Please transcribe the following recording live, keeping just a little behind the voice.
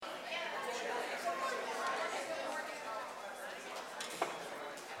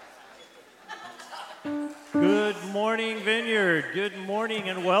morning, Vineyard. Good morning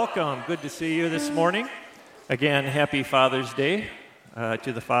and welcome. Good to see you this morning. Again, happy Father's Day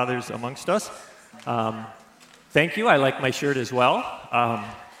to the fathers amongst us. Thank you. I like my shirt as well.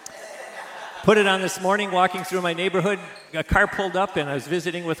 Put it on this morning walking through my neighborhood. A car pulled up and I was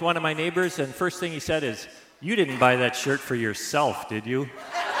visiting with one of my neighbors, and first thing he said is, "You didn't buy that shirt for yourself, did you?"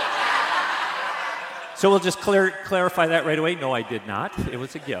 So we'll just clarify that right away. No, I did not. It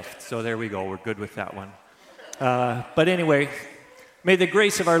was a gift. So there we go. We're good with that one. But anyway, may the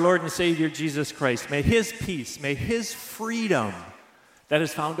grace of our Lord and Savior Jesus Christ, may His peace, may His freedom that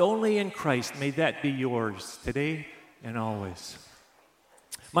is found only in Christ, may that be yours today and always.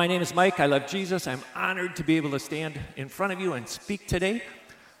 My name is Mike. I love Jesus. I'm honored to be able to stand in front of you and speak today.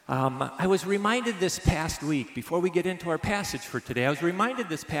 I was reminded this past week, before we get into our passage for today, I was reminded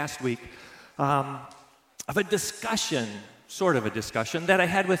this past week of a discussion, sort of a discussion, that I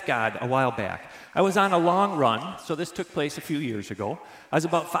had with God a while back. I was on a long run, so this took place a few years ago. I was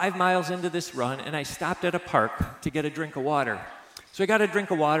about 5 miles into this run, and I stopped at a park to get a drink of water. So I got a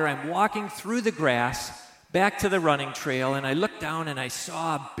drink of water. I'm walking through the grass back to the running trail, and I looked down, and I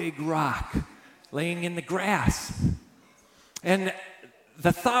saw a big rock laying in the grass. And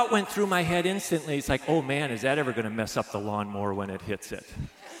the thought went through my head instantly. It's like, oh man, is that ever going to mess up the lawnmower when it hits it?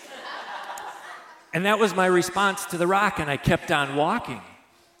 And that was my response to the rock, and I kept on walking.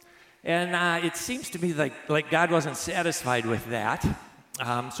 And it seems to me like God wasn't satisfied with that.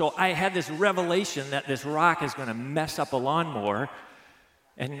 So I had this revelation that this rock is going to mess up a lawnmower.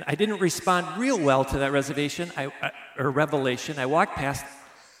 And I didn't respond real well to that revelation. I walked past,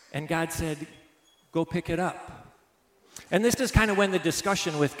 and God said, "Go pick it up." And this is kind of when the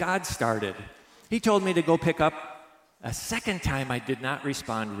discussion with God started. He told me to go pick up. A second time, I did not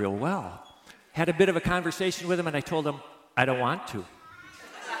respond real well. Had a bit of a conversation with him, and I told him, I don't want to.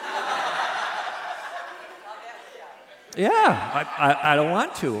 Yeah, I don't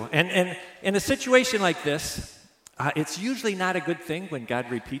want to. And in a situation like this, it's usually not a good thing when God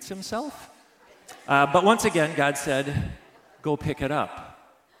repeats himself. But once again, God said, go pick it up.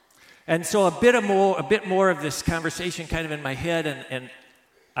 And so a bit more of this conversation kind of in my head, and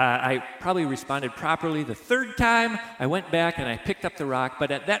I probably responded properly. The third time, I went back and I picked up the rock,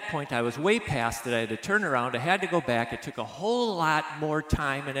 but at that point, I was way past it. I had to turn around. I had to go back. It took a whole lot more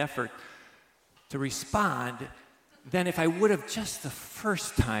time and effort to respond than if I would have just the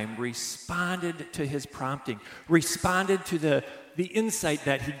first time responded to his prompting, responded to the insight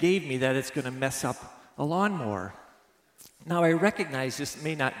that he gave me that it's going to mess up a lawnmower. Now, I recognize this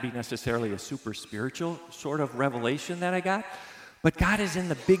may not be necessarily a super spiritual sort of revelation that I got, but God is in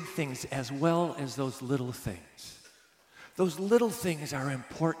the big things as well as those little things. Those little things are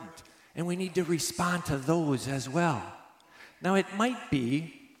important, and we need to respond to those as well. Now, it might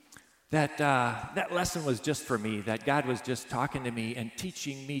be that that lesson was just for me, that God was just talking to me and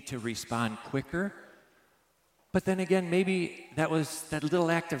teaching me to respond quicker. But then again, maybe that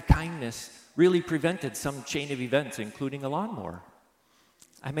little act of kindness really prevented some chain of events, including a lawnmower.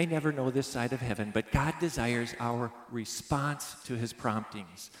 I may never know this side of heaven, but God desires our response to his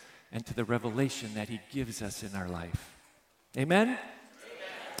promptings and to the revelation that he gives us in our life. Amen? Amen.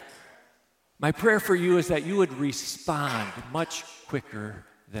 My prayer for you is that you would respond much quicker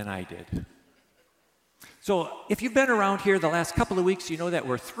than I did. So if you've been around here the last couple of weeks, you know that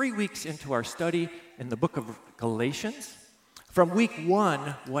we're 3 weeks into our study in the book of Galatians. From week 1,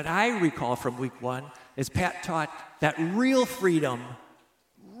 what I recall from week 1 is Pat taught that real freedom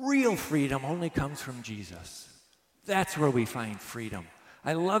only comes from Jesus. That's where we find freedom.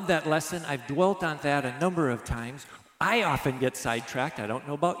 I love that lesson. I've dwelt on that a number of times. I often get sidetracked. I don't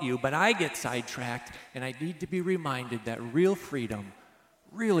know about you, but I get sidetracked, and I need to be reminded that real freedom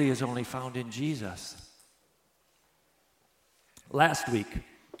really is only found in Jesus. Last week,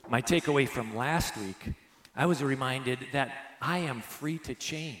 my takeaway from last week, I was reminded that I am free to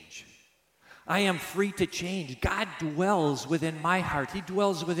change. I am free to change. God dwells within my heart. He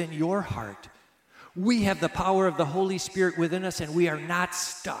dwells within your heart. We have the power of the Holy Spirit within us, and we are not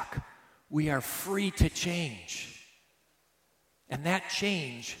stuck. We are free to change. And that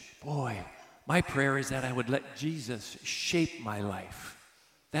change, boy, my prayer is that I would let Jesus shape my life.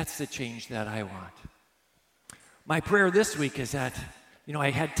 That's the change that I want. My prayer this week is that, I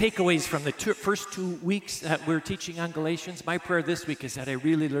had takeaways from the first 2 weeks that we're teaching on Galatians. My prayer this week is that I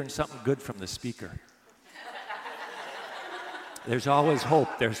really learn something good from the speaker. There's always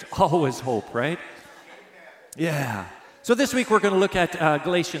hope. There's always hope, right? Yeah. So this week we're going to look at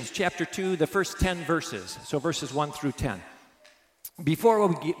Galatians chapter 2, the first 10 verses. So verses 1 through 10. Before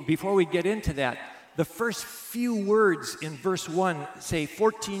we get into that, the first few words in verse 1 say,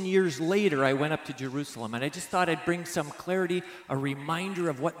 14 years later, I went up to Jerusalem. And I just thought I'd bring some clarity, a reminder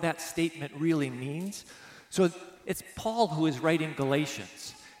of what that statement really means. So it's Paul who is writing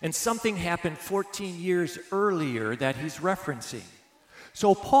Galatians. And something happened 14 years earlier that he's referencing.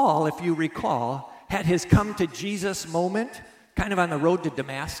 So Paul, if you recall, had his come to Jesus moment kind of on the road to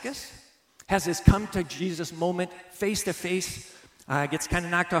Damascus, has his come to Jesus moment face to face, gets kind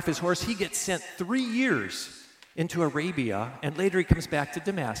of knocked off his horse. He gets sent 3 years into Arabia, and later he comes back to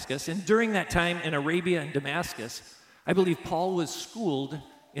Damascus. And during that time in Arabia and Damascus, I believe Paul was schooled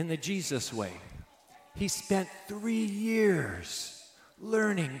in the Jesus way. He spent 3 years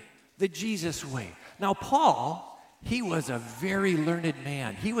learning the Jesus way. Now, Paul, he was a very learned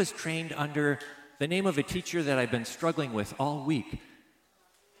man. He was trained under the name of a teacher that I've been struggling with all week.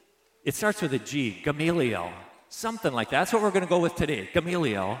 It starts with a G, Gamaliel, something like that. That's what we're going to go with today,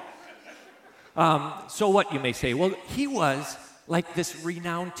 Gamaliel. So what, you may say? Well, he was like this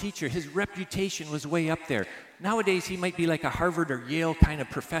renowned teacher. His reputation was way up there. Nowadays, he might be like a Harvard or Yale kind of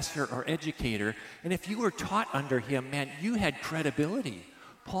professor or educator. And if you were taught under him, man, you had credibility.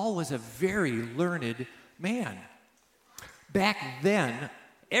 Paul was a very learned man. Back then,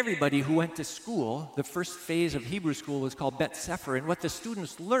 everybody who went to school, the first phase of Hebrew school was called Bet Sefer, and what the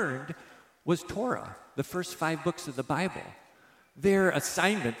students learned was Torah, the first 5 books of the Bible. Their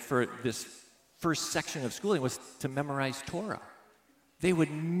assignment for this first section of schooling was to memorize Torah. They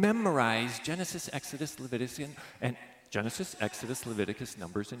would memorize Genesis, Exodus, Leviticus, and Genesis, Exodus, Leviticus,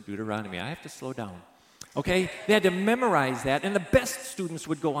 Numbers, and Deuteronomy. I have to slow down. Okay? They had to memorize that, and the best students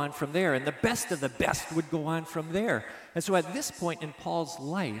would go on from there, and the best of the best would go on from there. And so at this point in Paul's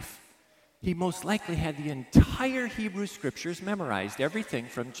life, he most likely had the entire Hebrew Scriptures memorized. Everything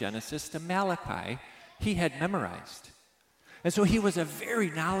from Genesis to Malachi, he had memorized. And so he was a very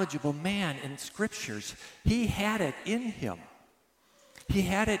knowledgeable man in Scriptures. He had it in him. He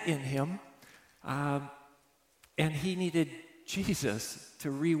had it in him, and he needed Jesus to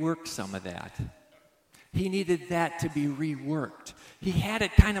rework some of that. He needed that to be reworked. He had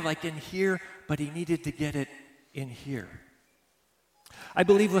it kind of like in here, but he needed to get it in here. I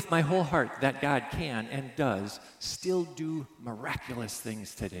believe with my whole heart that God can and does still do miraculous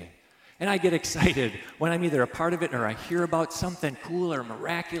things today. And I get excited when I'm either a part of it or I hear about something cool or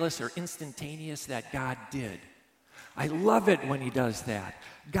miraculous or instantaneous that God did. I love it when he does that.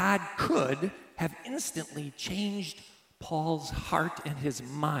 God could have instantly changed Paul's heart and his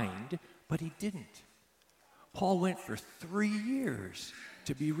mind, but he didn't. Paul went for 3 years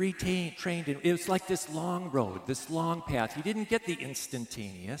to be trained. It was like this long road, this long path. He didn't get the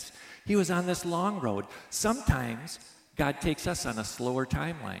instantaneous. He was on this long road. Sometimes God takes us on a slower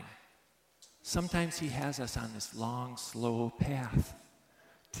timeline. Sometimes he has us on this long, slow path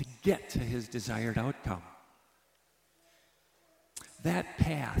to get to his desired outcome. That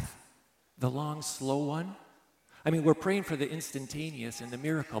path, the long, slow one, I mean, we're praying for the instantaneous and the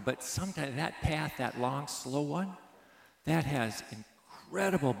miracle, but sometimes that path, that long, slow one, that has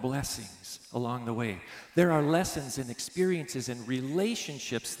incredible blessings along the way. There are lessons and experiences and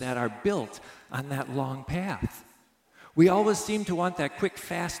relationships that are built on that long path. We always seem to want that quick,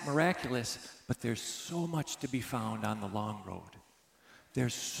 fast, miraculous, but there's so much to be found on the long road.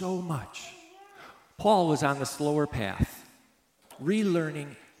 There's so much. Paul was on the slower path,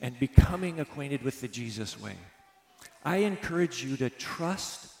 relearning and becoming acquainted with the Jesus way. I encourage you to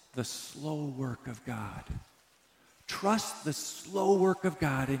trust the slow work of God. Trust the slow work of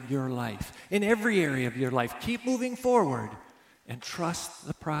God in your life, in every area of your life. Keep moving forward and trust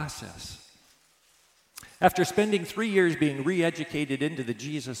the process. After spending 3 years being re-educated into the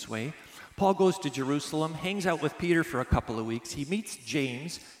Jesus way, Paul goes to Jerusalem, hangs out with Peter for a couple of weeks. He meets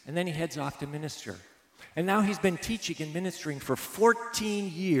James, and then he heads off to minister. And now he's been teaching and ministering for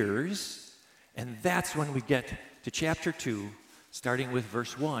 14 years, and that's when we get to chapter 2, starting with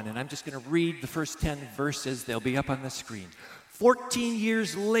verse 1. And I'm just going to read the first 10 verses. They'll be up on the screen. 14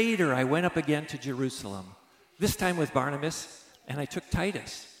 years later, I went up again to Jerusalem, this time with Barnabas, and I took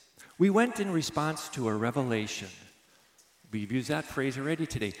Titus. We went in response to a revelation. We've used that phrase already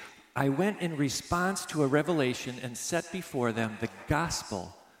today. I went in response to a revelation and set before them the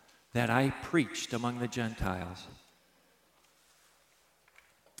gospel that I preached among the Gentiles.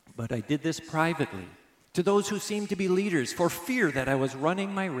 But I did this privately, to those who seemed to be leaders, for fear that I was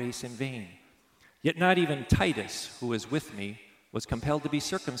running my race in vain. Yet not even Titus, who was with me, was compelled to be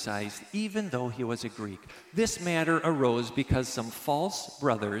circumcised, even though he was a Greek. This matter arose because some false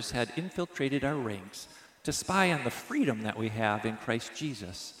brothers had infiltrated our ranks to spy on the freedom that we have in Christ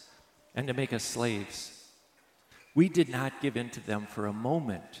Jesus and to make us slaves. We did not give in to them for a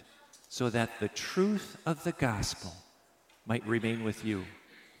moment, so that the truth of the gospel might remain with you.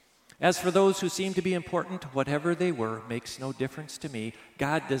 As for those who seem to be important, whatever they were makes no difference to me.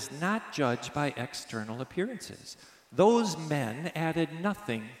 God does not judge by external appearances. Those men added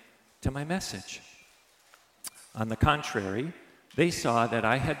nothing to my message. On the contrary, they saw that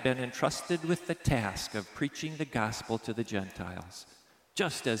I had been entrusted with the task of preaching the gospel to the Gentiles,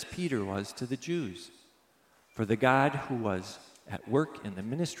 just as Peter was to the Jews. For the God who was at work in the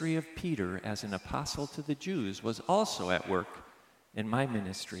ministry of Peter as an apostle to the Jews was also at work in my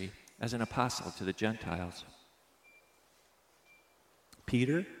ministry as an apostle to the Gentiles.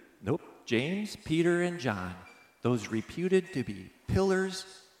 Peter, James, Peter, and John, those reputed to be pillars,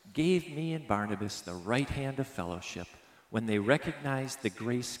 gave me and Barnabas the right hand of fellowship when they recognized the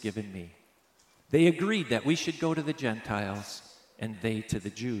grace given me. They agreed that we should go to the Gentiles and they to the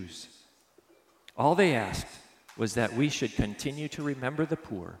Jews. All they asked was that we should continue to remember the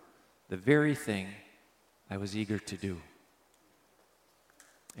poor, the very thing I was eager to do.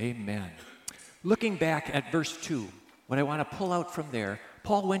 Amen. Looking back at verse 2, what I want to pull out from there,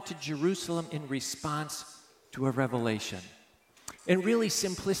 Paul went to Jerusalem in response to a revelation. In really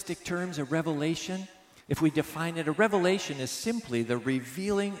simplistic terms, a revelation, if we define it, a revelation is simply the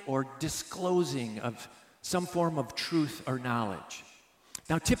revealing or disclosing of some form of truth or knowledge.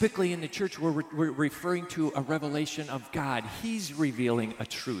 Now, typically in the church, we're referring to a revelation of God. He's revealing a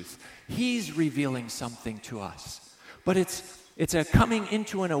truth. He's revealing something to us. But it's a coming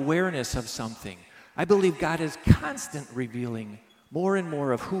into an awareness of something. I believe God is constantly revealing more and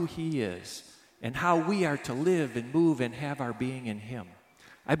more of who He is and how we are to live and move and have our being in Him.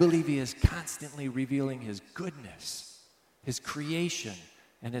 I believe He is constantly revealing His goodness, His creation,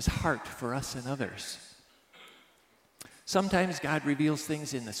 and His heart for us and others. Sometimes God reveals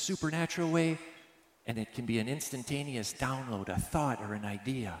things in the supernatural way, and it can be an instantaneous download, a thought, or an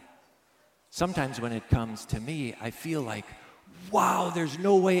idea. Sometimes when it comes to me, I feel like, wow, there's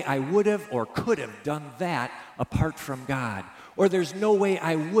no way I would have or could have done that apart from God. Or there's no way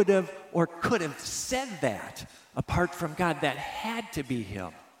I would have or could have said that apart from God. That had to be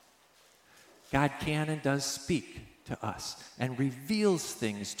Him. God can and does speak to us and reveals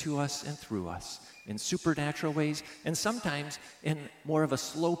things to us and through us in supernatural ways, and sometimes in more of a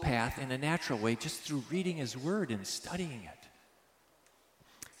slow path, in a natural way, just through reading His Word and studying it.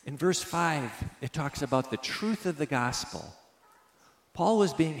 In verse 5, it talks about the truth of the gospel. Paul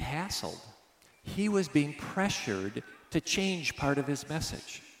was being hassled. He was being pressured to change part of his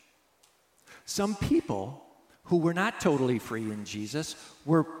message. Some people who were not totally free in Jesus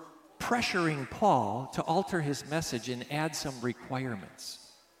were pressuring Paul to alter his message and add some requirements.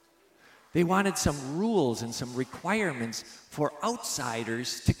 They wanted some rules and some requirements for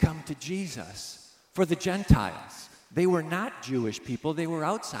outsiders to come to Jesus, for the Gentiles. They were not Jewish people, they were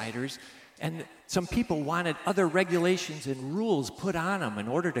outsiders, and some people wanted other regulations and rules put on them in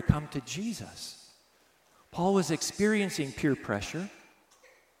order to come to Jesus. Paul was experiencing peer pressure,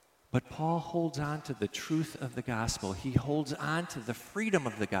 but Paul holds on to the truth of the gospel. He holds on to the freedom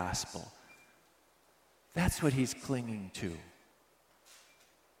of the gospel. That's what he's clinging to.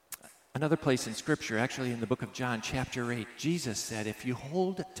 Another place in Scripture, actually in the book of John, chapter 8, Jesus said, if you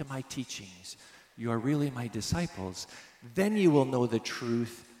hold to my teachings, you are really my disciples, then you will know the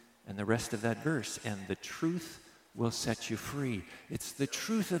truth, and the rest of that verse, and the truth will set you free. It's the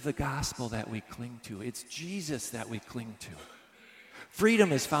truth of the gospel that we cling to. It's Jesus that we cling to.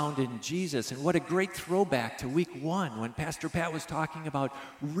 Freedom is found in Jesus, and what a great throwback to week 1 when Pastor Pat was talking about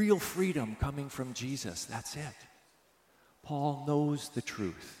real freedom coming from Jesus. That's it. Paul knows the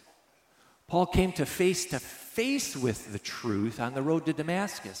truth. Paul came to face with the truth on the road to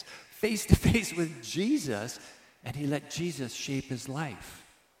Damascus, face to face with Jesus, and he let Jesus shape his life.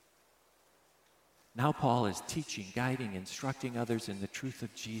 Now Paul is teaching, guiding, instructing others in the truth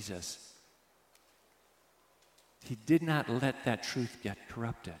of Jesus. He did not let that truth get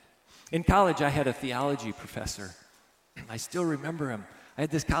corrupted. In college, I had a theology professor. I still remember him. I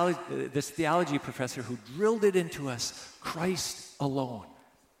had this theology professor who drilled it into us, Christ alone.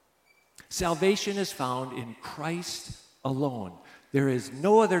 Salvation is found in Christ alone. There is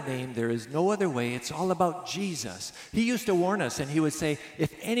no other name, there is no other way. It's all about Jesus. He used to warn us, and he would say,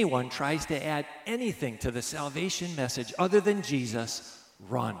 if anyone tries to add anything to the salvation message other than Jesus,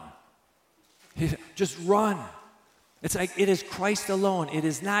 run. Just run. It's like it is Christ alone. It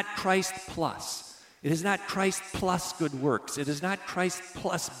is not Christ plus. It is not Christ plus good works. It is not Christ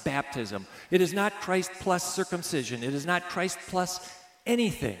plus baptism. It is not Christ plus circumcision. It is not Christ plus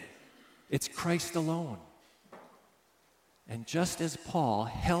anything. It's Christ alone. And just as Paul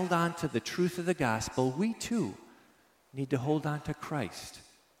held on to the truth of the gospel, we too need to hold on to Christ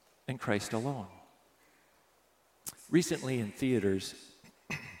and Christ alone. Recently in theaters,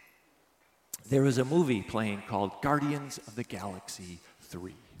 there was a movie playing called Guardians of the Galaxy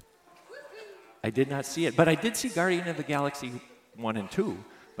 3. I did not see it, but I did see Guardian of the Galaxy 1 and 2,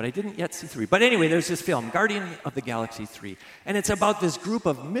 but I didn't yet see 3. But anyway, there's this film, Guardian of the Galaxy 3, and it's about this group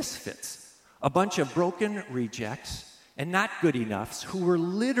of misfits, a bunch of broken rejects and not good enoughs who were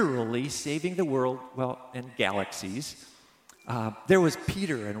literally saving the world, and galaxies. There was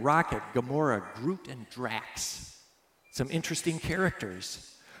Peter and Rocket, Gamora, Groot, and Drax. Some interesting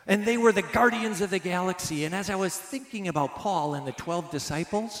characters. And they were the guardians of the galaxy. And as I was thinking about Paul and the 12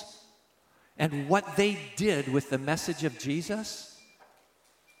 disciples and what they did with the message of Jesus,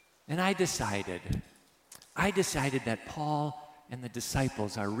 and I decided that Paul and the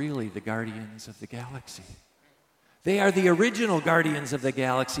disciples are really the guardians of the galaxy. They are the original guardians of the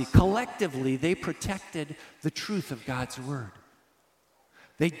galaxy. Collectively, they protected the truth of God's word.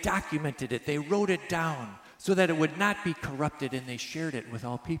 They documented it. They wrote it down so that it would not be corrupted, and they shared it with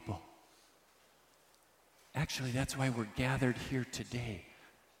all people. Actually, that's why we're gathered here today,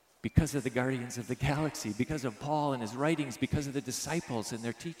 because of the guardians of the galaxy, because of Paul and his writings, because of the disciples and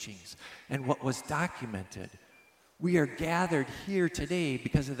their teachings and what was documented. We are gathered here today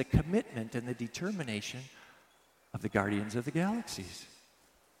because of the commitment and the determination of the guardians of the galaxies.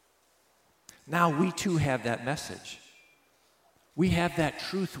 Now we too have that message. We have that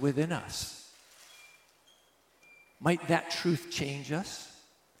truth within us. Might that truth change us?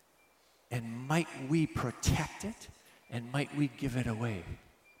 And might we protect it? And might we give it away?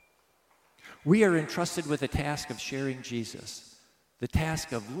 We are entrusted with the task of sharing Jesus, the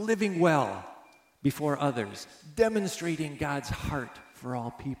task of living well before others, demonstrating God's heart for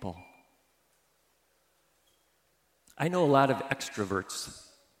all people. I know a lot of extroverts.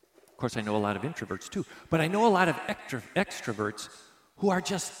 Of course, I know a lot of introverts too, but I know a lot of extroverts who are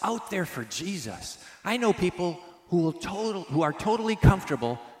just out there for Jesus. I know people who are totally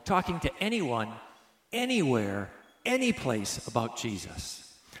comfortable talking to anyone, anywhere, any place about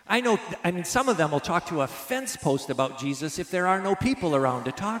Jesus. Some of them will talk to a fence post about Jesus if there are no people around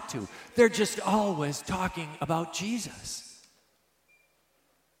to talk to. They're just always talking about Jesus.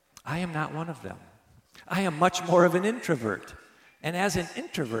 I am not one of them. I am much more of an introvert. And as an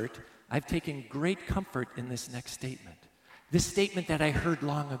introvert, I've taken great comfort in this next statement. This statement that I heard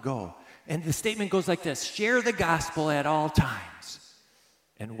long ago. And the statement goes like this: share the gospel at all times,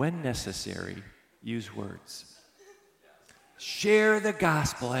 and when necessary, use words. Share the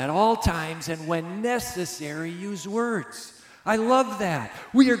gospel at all times, and when necessary, use words. I love that.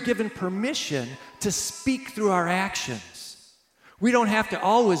 We are given permission to speak through our actions. We don't have to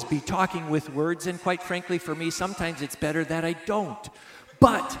always be talking with words, and quite frankly, for me, sometimes it's better that I don't.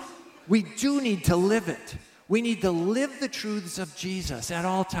 But we do need to live it. We need to live the truths of Jesus at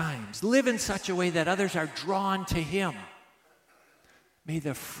all times. Live in such a way that others are drawn to him. May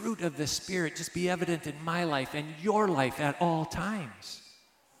the fruit of the Spirit just be evident in my life and your life at all times.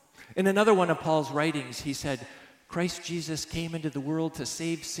 In another one of Paul's writings, he said, Christ Jesus came into the world to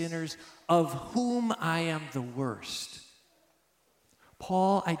save sinners, of whom I am the worst.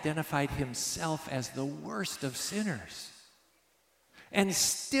 Paul identified himself as the worst of sinners. And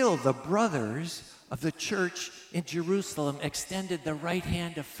still the brothers of the church in Jerusalem extended the right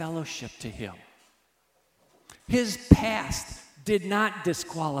hand of fellowship to him. His past did not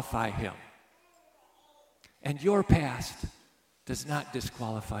disqualify him. And your past does not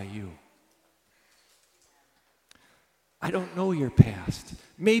disqualify you. I don't know your past.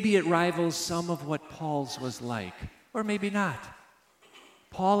 Maybe it rivals some of what Paul's was like, or maybe not.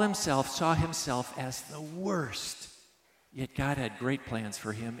 Paul himself saw himself as the worst. Yet God had great plans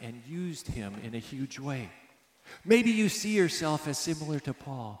for him and used him in a huge way. Maybe you see yourself as similar to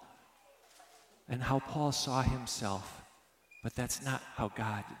Paul and how Paul saw himself, but that's not how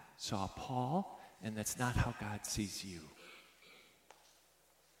God saw Paul, and that's not how God sees you.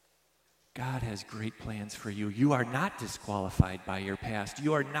 God has great plans for you. You are not disqualified by your past.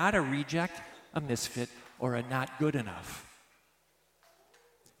 You are not a reject, a misfit, or a not good enough.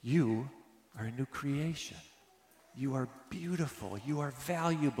 You are a new creation. You are beautiful, you are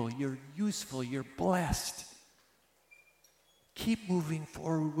valuable, you're useful, you're blessed. Keep moving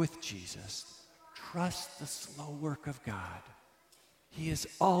forward with Jesus. Trust the slow work of God. He is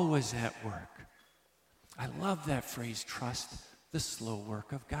always at work. I love that phrase, trust the slow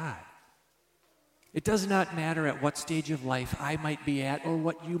work of God. It does not matter at what stage of life I might be at or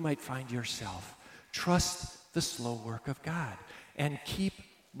what you might find yourself. Trust the slow work of God and keep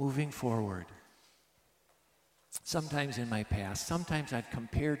moving forward. Sometimes in my past, sometimes I've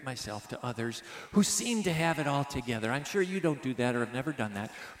compared myself to others who seem to have it all together. I'm sure you don't do that or have never done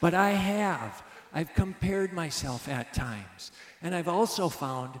that, but I have. I've compared myself at times, and I've also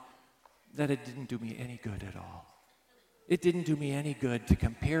found that it didn't do me any good at all. It didn't do me any good to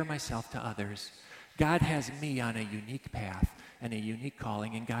compare myself to others. God has me on a unique path and a unique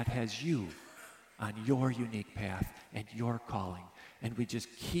calling, and God has you on your unique path and your calling, and we just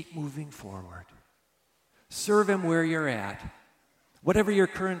keep moving forward. Serve him where you're at. Whatever your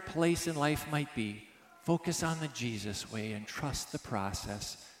current place in life might be, focus on the Jesus way and trust the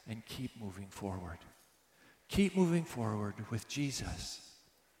process and keep moving forward. Keep moving forward with Jesus.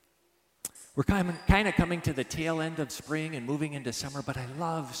 We're kind of coming to the tail end of spring and moving into summer, but I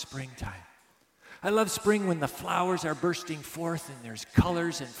love springtime. I love spring when the flowers are bursting forth and there's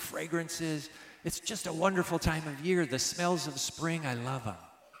colors and fragrances. It's just a wonderful time of year. The smells of spring, I love them.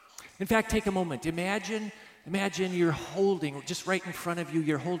 In fact, take a moment. Imagine you're holding, just right in front of you,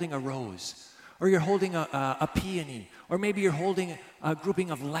 you're holding a rose, or you're holding a peony, or maybe you're holding a grouping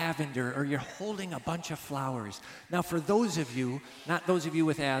of lavender, or you're holding a bunch of flowers. Now, for those of you, not those of you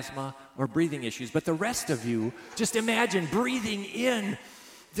with asthma or breathing issues, but the rest of you, just imagine breathing in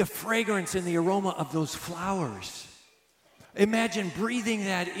the fragrance and the aroma of those flowers. Imagine breathing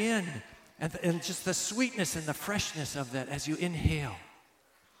that in and just the sweetness and the freshness of that as you inhale.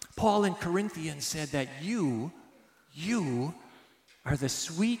 Paul in Corinthians said that you are the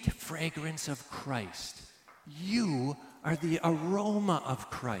sweet fragrance of Christ. You are the aroma of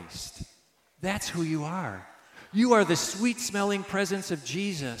Christ. That's who you are. You are the sweet-smelling presence of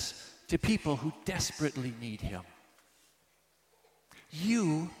Jesus to people who desperately need him.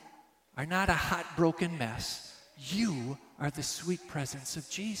 You are not a hot, broken mess. You are the sweet presence of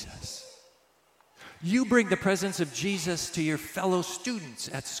Jesus. You bring the presence of Jesus to your fellow students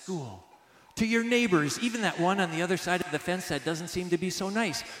at school, to your neighbors, even that one on the other side of the fence that doesn't seem to be so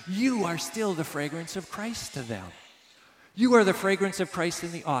nice. You are still the fragrance of Christ to them. You are the fragrance of Christ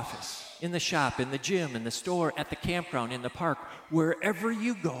in the office, in the shop, in the gym, in the store, at the campground, in the park. Wherever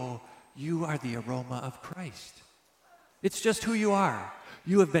you go, you are the aroma of Christ. It's just who you are.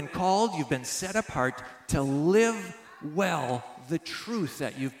 You have been called, you've been set apart to live well the truth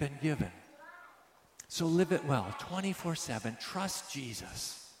that you've been given. So live it well, 24/7. Trust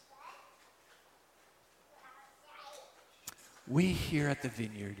Jesus. We here at the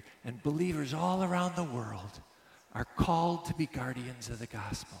Vineyard and believers all around the world are called to be guardians of the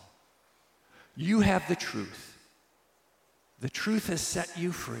gospel. You have the truth. The truth has set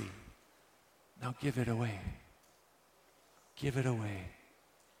you free. Now give it away. Give it away.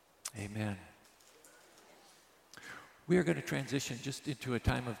 Amen. We are going to transition just into a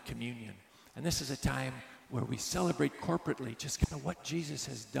time of communion. And this is a time where we celebrate corporately just kind of what Jesus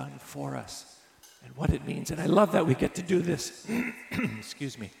has done for us and what it means. And I love that we get to do this.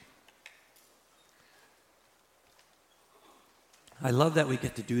 Excuse me. I love that we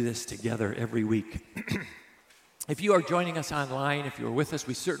get to do this together every week. If you are joining us online, if you're with us,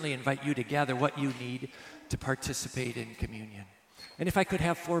 we certainly invite you to gather what you need to participate in communion. And if I could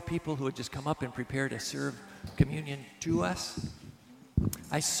have 4 people who would just come up and prepare to serve communion to us.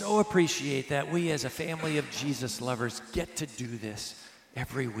 I so appreciate that we as a family of Jesus lovers get to do this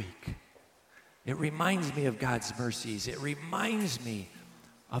every week. It reminds me of God's mercies. It reminds me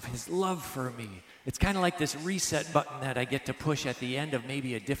of his love for me. It's kind of like this reset button that I get to push at the end of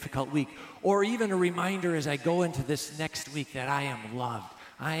maybe a difficult week, or even a reminder as I go into this next week that I am loved.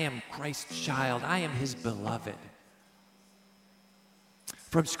 I am Christ's child. I am his beloved.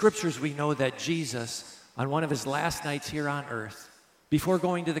 From scriptures, we know that Jesus, on one of his last nights here on earth, before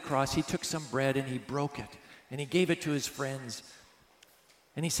going to the cross, he took some bread and he broke it, and he gave it to his friends.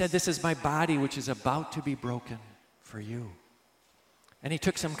 And he said, "This is my body, which is about to be broken for you." And he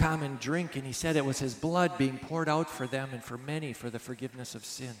took some common drink, and he said it was his blood being poured out for them and for many for the forgiveness of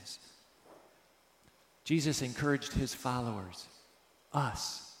sins. Jesus encouraged his followers,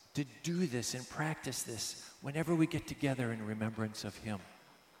 us, to do this and practice this whenever we get together in remembrance of him.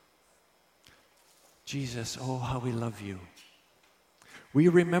 Jesus, oh, how we love you. We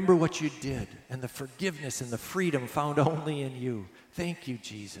remember what you did and the forgiveness and the freedom found only in you. Thank you,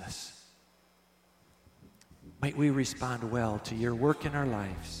 Jesus. Might we respond well to your work in our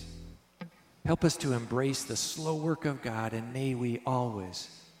lives. Help us to embrace the slow work of God, and may we always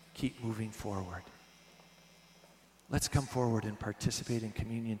keep moving forward. Let's come forward and participate in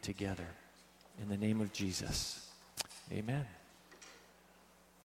communion together. In the name of Jesus, amen.